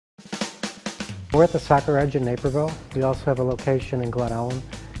We're at the Soccer Edge in Naperville. We also have a location in Glen Ellen,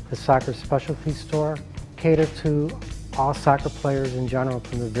 the soccer specialty store. Cater to all soccer players in general,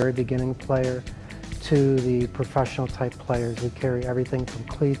 from the very beginning player to the professional type players. We carry everything from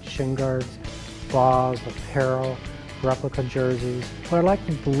cleats, shin guards, balls, apparel, replica jerseys. What I'd like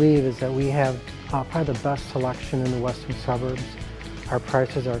to believe is that we have probably the best selection in the western suburbs. Our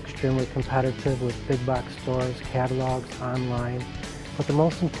prices are extremely competitive with big box stores, catalogs, online. But the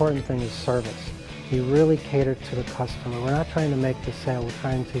most important thing is service. We really cater to the customer. We're not trying to make the sale, we're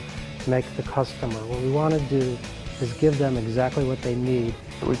trying to make the customer. What we want to do is give them exactly what they need.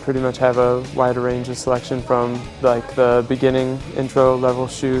 We pretty much have a wide range of selection, from like the beginning intro level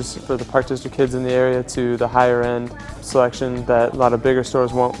shoes for the Park District kids in the area to the higher end selection that a lot of bigger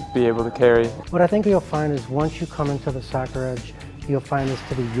stores won't be able to carry. What I think you'll find is once you come into the Soccer Edge, you'll find this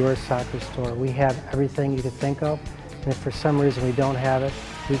to be your soccer store. We have everything you could think of, and if for some reason we don't have it,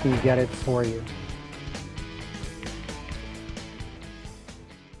 we can get it for you.